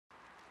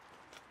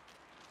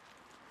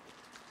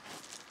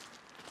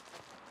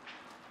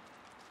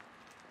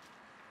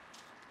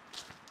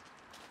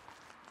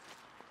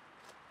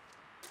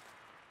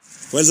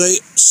Well, they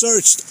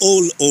searched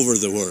all over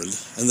the world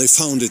and they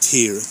found it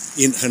here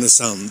in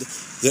Härnösand,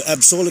 the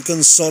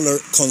Absolicon solar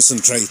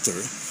concentrator.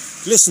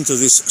 Listen to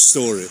this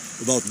story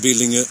about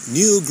building a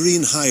new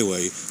green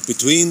highway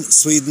between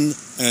Sweden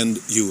and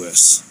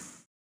US.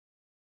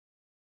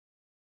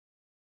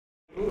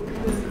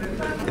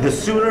 The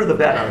sooner the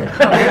better.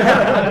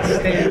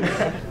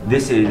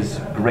 This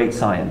is great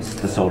science,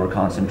 the solar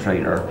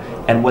concentrator.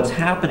 And what's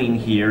happening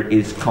here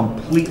is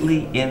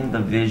completely in the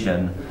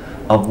vision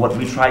of what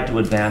we tried to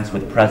advance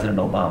with President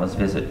Obama's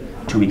visit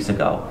 2 weeks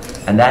ago.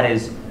 And that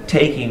is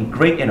taking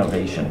great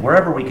innovation,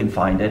 wherever we can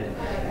find it,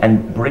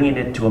 and bringing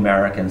it to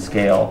American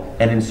scale.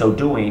 And in so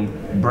doing,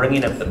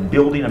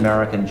 building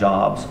American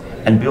jobs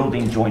and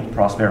building joint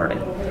prosperity.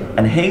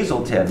 And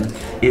Hazleton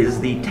is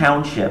the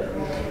township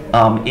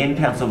in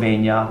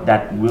Pennsylvania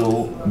that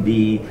will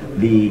be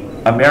the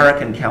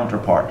American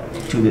counterpart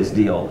to this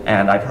deal.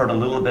 And I've heard a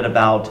little bit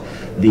about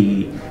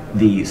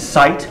the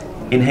site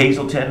in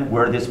Hazleton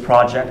where this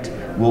project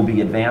will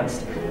be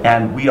advanced,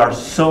 and we are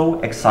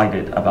so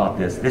excited about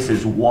this. This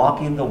is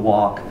walking the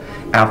walk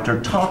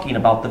after talking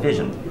about the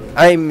vision.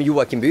 I'm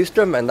Joakim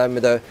Byström, and I'm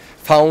the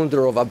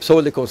founder of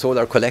Absolicon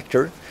Solar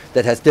Collector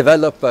that has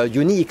developed a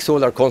unique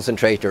solar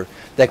concentrator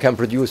that can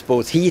produce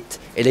both heat,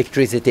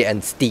 electricity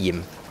and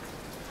steam.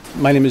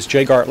 My name is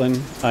Gartlan.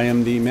 I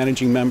am the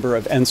managing member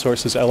of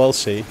Ensources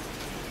LLC,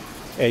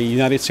 a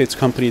United States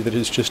company that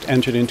has just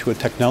entered into a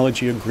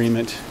technology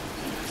agreement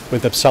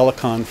with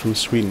Absolicon from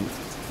Sweden.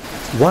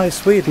 Why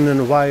Sweden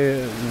and why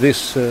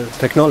this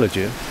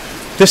technology?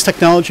 This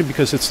technology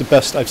because it's the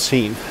best I've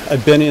seen.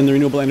 I've been in the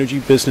renewable energy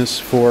business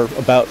for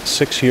about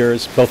 6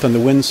 years, both on the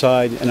wind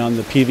side and on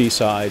the PV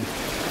side,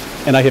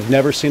 and I have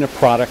never seen a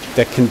product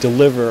that can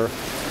deliver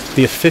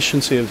the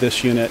efficiency of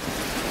this unit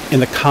in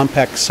the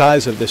compact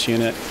size of this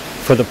unit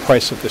for the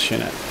price of this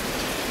unit.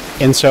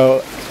 And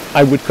so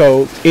I would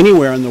go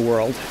anywhere in the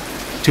world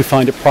to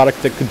find a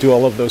product that could do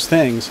all of those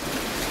things,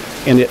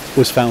 and it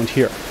was found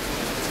here.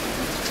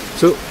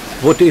 So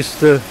what is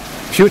the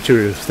future,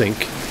 you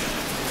think?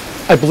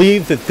 I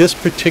believe that this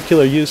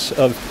particular use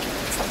of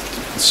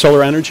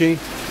solar energy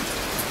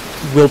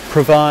will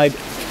provide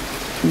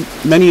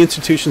many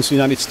institutions in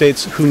the United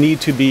States who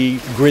need to be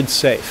grid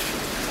safe,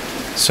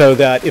 so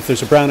that if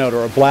there's a brownout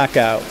or a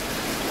blackout,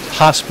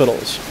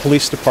 hospitals,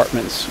 police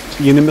departments,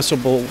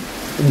 municipal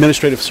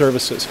administrative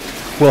services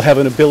will have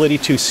an ability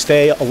to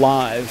stay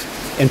alive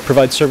and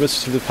provide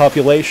services to the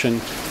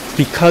population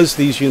because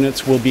these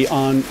units will be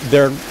on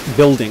their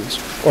buildings,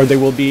 or they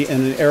will be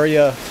in an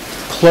area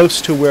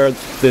close to where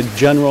the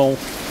general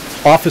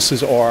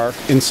offices are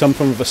in some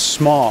form of a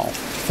small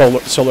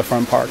solar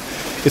farm park.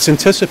 It's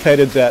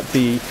anticipated that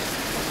the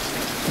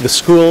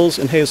schools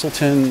in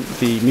Hazleton,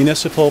 the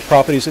municipal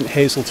properties in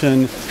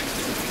Hazleton,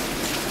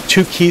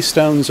 2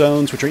 keystone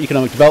zones, which are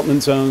economic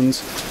development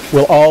zones,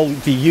 will all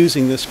be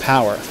using this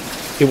power.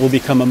 It will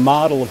become a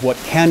model of what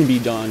can be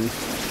done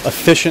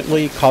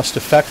efficiently,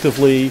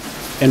 cost-effectively,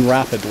 and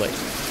rapidly.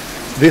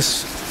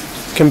 This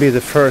can be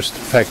the first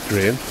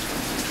factory.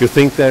 You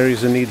think there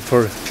is a need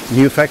for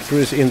new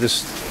factories in the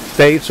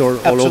States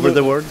or all over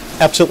the world?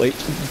 Absolutely.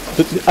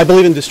 I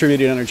believe in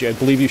distributed energy. I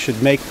believe you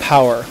should make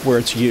power where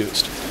it's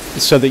used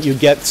so that you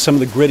get some of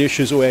the grid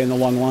issues away and the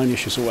long line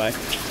issues away.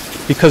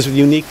 Because of the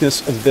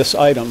uniqueness of this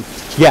item,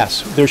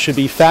 yes, there should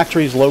be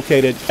factories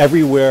located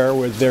everywhere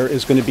where there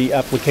is going to be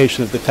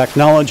application of the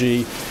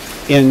technology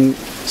in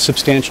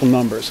substantial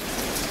numbers.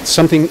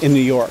 Something in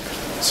New York,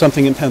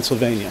 something in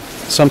Pennsylvania,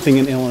 something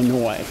in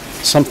Illinois,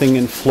 something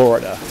in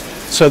Florida,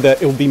 so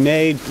that it will be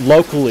made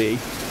locally,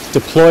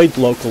 deployed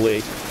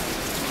locally,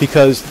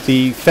 because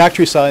the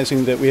factory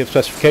sizing that we have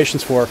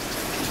specifications for,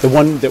 the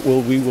one that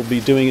we will be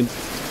doing in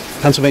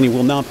Pennsylvania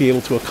will not be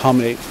able to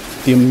accommodate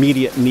the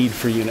immediate need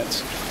for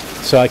units.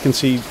 So I can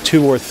see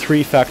 2 or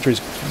 3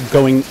 factories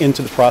going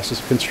into the process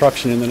of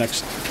construction in the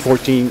next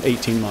 14,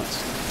 18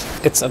 months.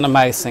 It's an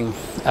amazing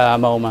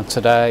moment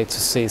today to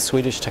see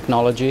Swedish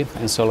technology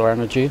in solar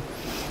energy,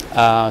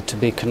 to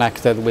be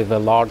connected with a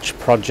large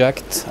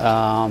project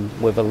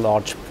with a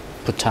large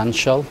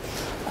potential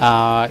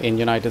in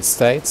United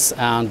States,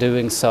 and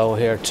doing so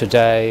here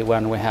today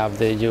when we have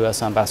the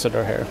US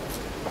ambassador here.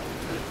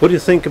 What do you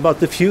think about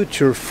the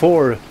future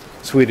for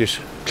Swedish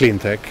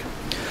CleanTech?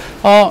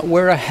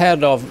 We're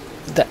ahead of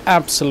the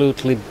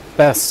absolutely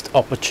best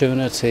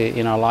opportunity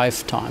in our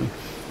lifetime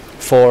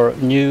for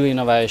new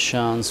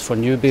innovations, for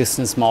new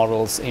business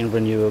models in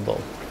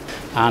renewable.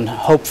 And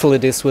hopefully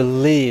this will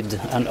lead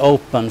and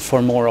open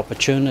for more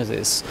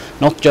opportunities,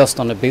 not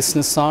just on the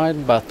business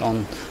side, but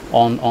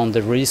on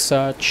the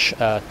research,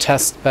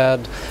 test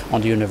bed, on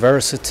the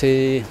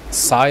university,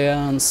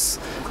 science,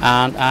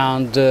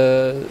 and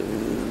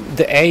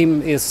the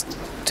aim is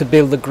to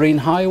build a green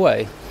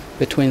highway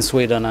between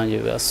Sweden and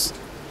US.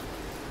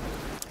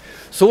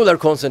 Solar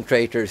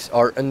concentrators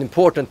are an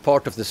important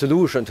part of the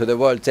solution to the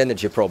world's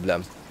energy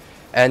problem.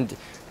 And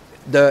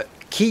the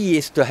key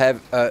is to have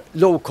a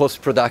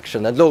low-cost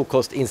production and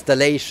low-cost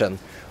installation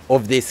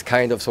of this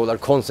kind of solar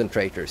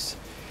concentrators.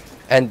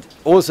 And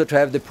also to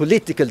have the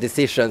political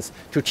decisions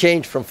to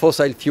change from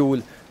fossil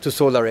fuel to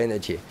solar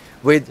energy.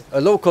 With a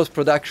low-cost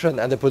production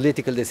and the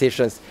political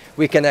decisions,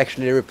 we can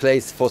actually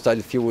replace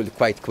fossil fuel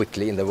quite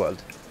quickly in the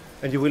world.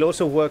 And you will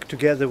also work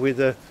together with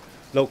the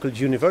local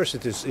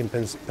universities in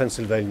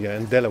Pennsylvania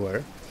and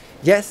Delaware.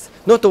 Yes,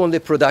 not only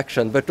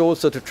production, but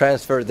also to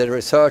transfer the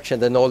research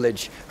and the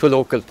knowledge to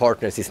local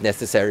partners is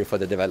necessary for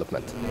the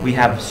development. We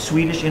have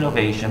Swedish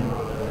innovation,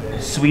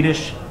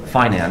 Swedish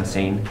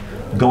financing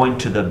going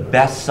to the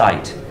best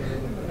site,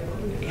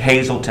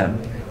 Hazelton,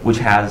 which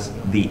has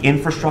the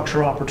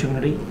infrastructure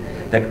opportunity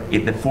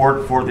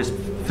for this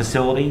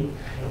facility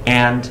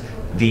and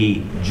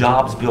the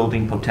jobs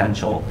building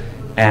potential.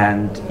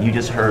 And you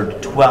just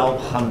heard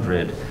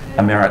 1,200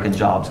 American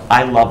jobs.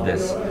 I love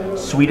this.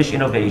 Swedish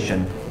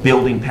innovation,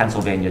 building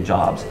Pennsylvania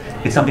jobs.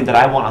 It's something that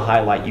I want to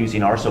highlight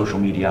using our social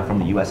media from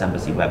the U.S.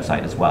 Embassy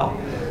website as well.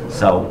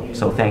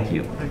 So thank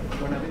you.